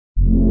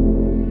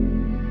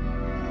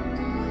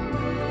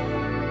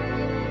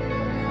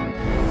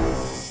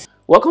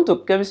Welcome to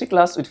chemistry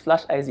class with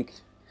Flash Isaac,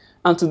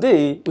 and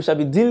today we shall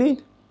be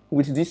dealing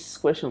with these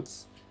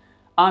questions.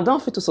 And don't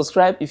forget to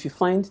subscribe if you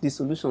find the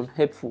solution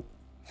helpful.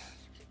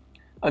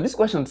 This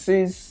question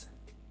says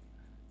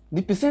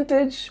the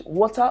percentage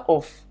water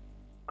of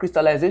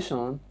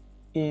crystallization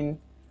in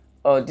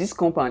this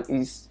compound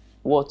is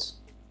what?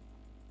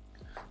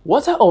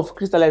 Water of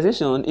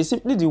crystallization is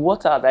simply the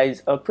water that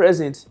is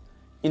present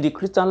in the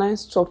crystalline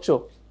structure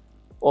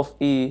of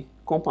a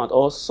compound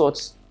or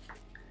salts.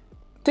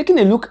 Taking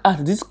a look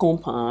at this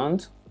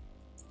compound,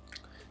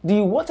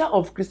 the water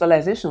of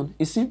crystallization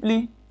is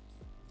simply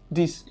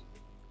this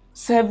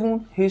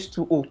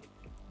 7H20.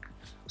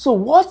 So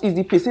what is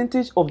the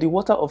percentage of the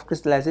water of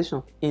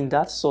crystallization in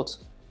that salt?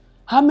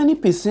 How many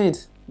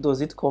percent does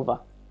it cover?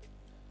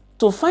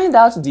 To find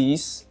out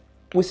this,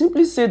 we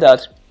simply say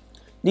that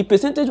the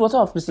percentage water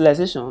of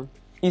crystallization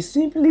is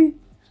simply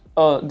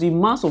the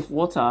mass of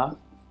water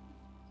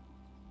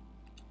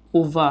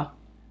over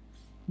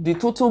the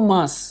total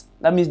mass.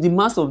 That means the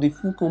mass of the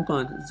full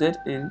compound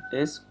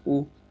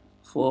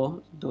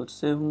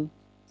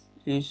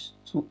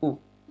ZnSO4.7H20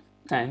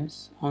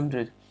 times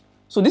 100.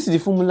 So this is the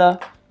formula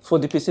for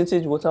the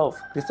percentage water of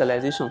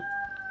crystallization.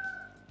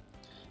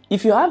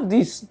 If you have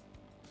this,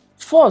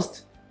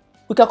 first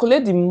we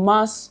calculate the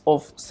mass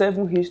of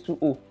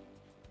 7H20.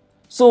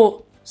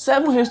 So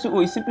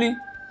 7H20 is simply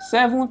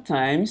 7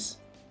 times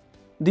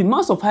the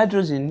mass of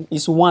hydrogen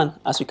is 1,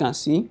 as you can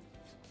see,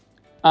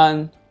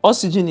 and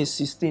oxygen is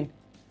 16.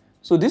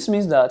 So this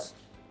means that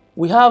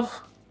we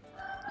have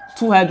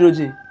 2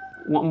 hydrogen,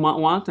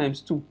 1 times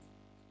 2,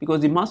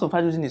 because the mass of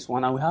hydrogen is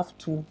 1 and we have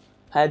 2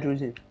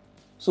 hydrogen.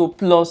 So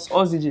plus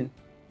oxygen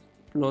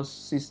plus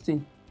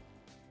 16.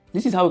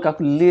 This is how we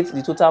calculate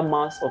the total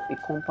mass of a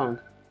compound.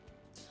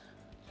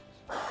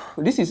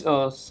 This is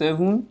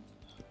 7.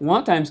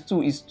 1 times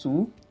 2 is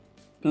 2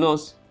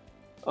 plus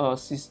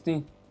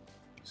 16.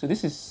 So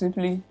this is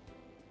simply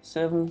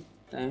 7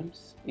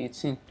 times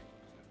 18.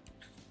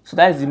 So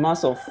that is the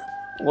mass of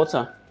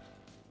water.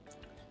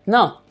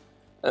 Now,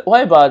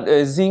 what about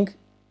zinc,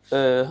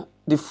 the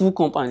full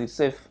compound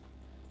itself?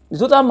 The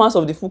total mass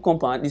of the full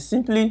compound is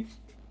simply,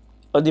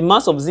 the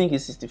mass of zinc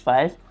is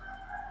 65.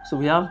 So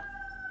we have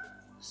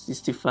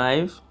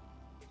 65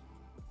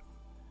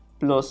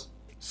 plus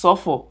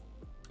sulfur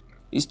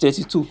is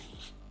 32.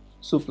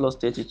 So plus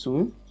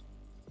 32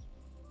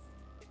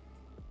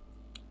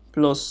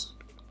 plus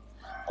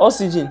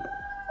oxygen.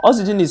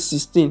 Oxygen is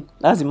 16.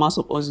 That's the mass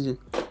of oxygen.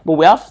 But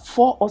we have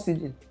 4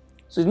 oxygen.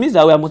 So it means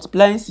that we are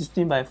multiplying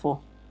 16 by 4.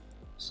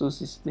 So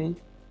 16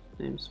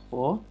 times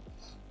 4.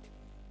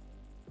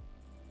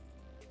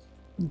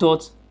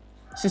 Dot.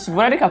 Since we've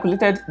already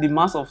calculated the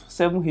mass of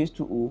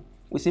 7H20,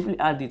 we simply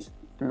add it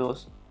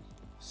plus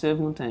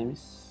 7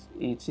 times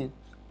 18.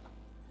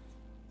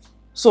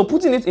 So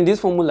putting it in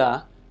this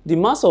formula, the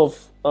mass of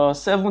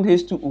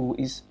 7H20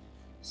 is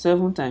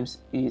 7 times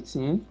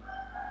 18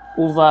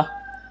 over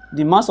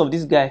the mass of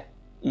this guy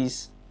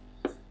is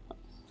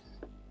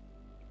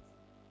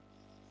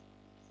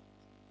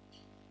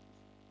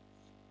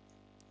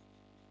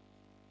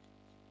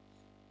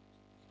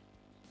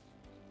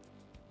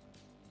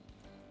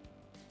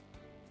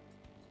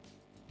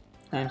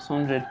times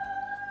 100.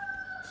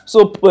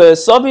 So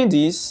solving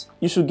this,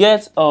 you should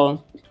get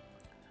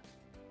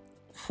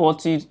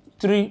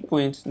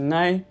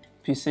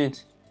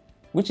 43.9%,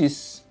 which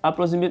is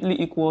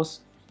approximately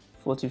equals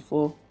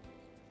 44%.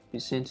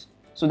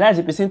 So that is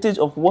the percentage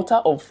of water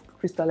of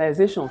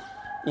crystallization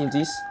in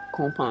this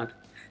compound.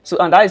 So,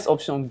 and that is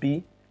option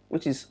B,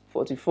 which is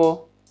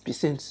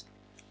 44%.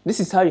 This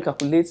is how you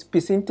calculate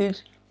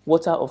percentage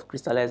water of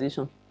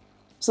crystallization.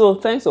 So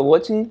thanks for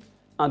watching,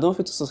 and don't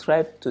forget to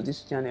subscribe to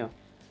this channel.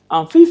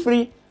 And feel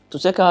free to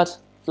check out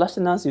Flash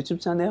Isaac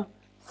YouTube channel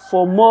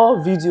for more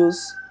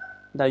videos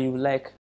that you like.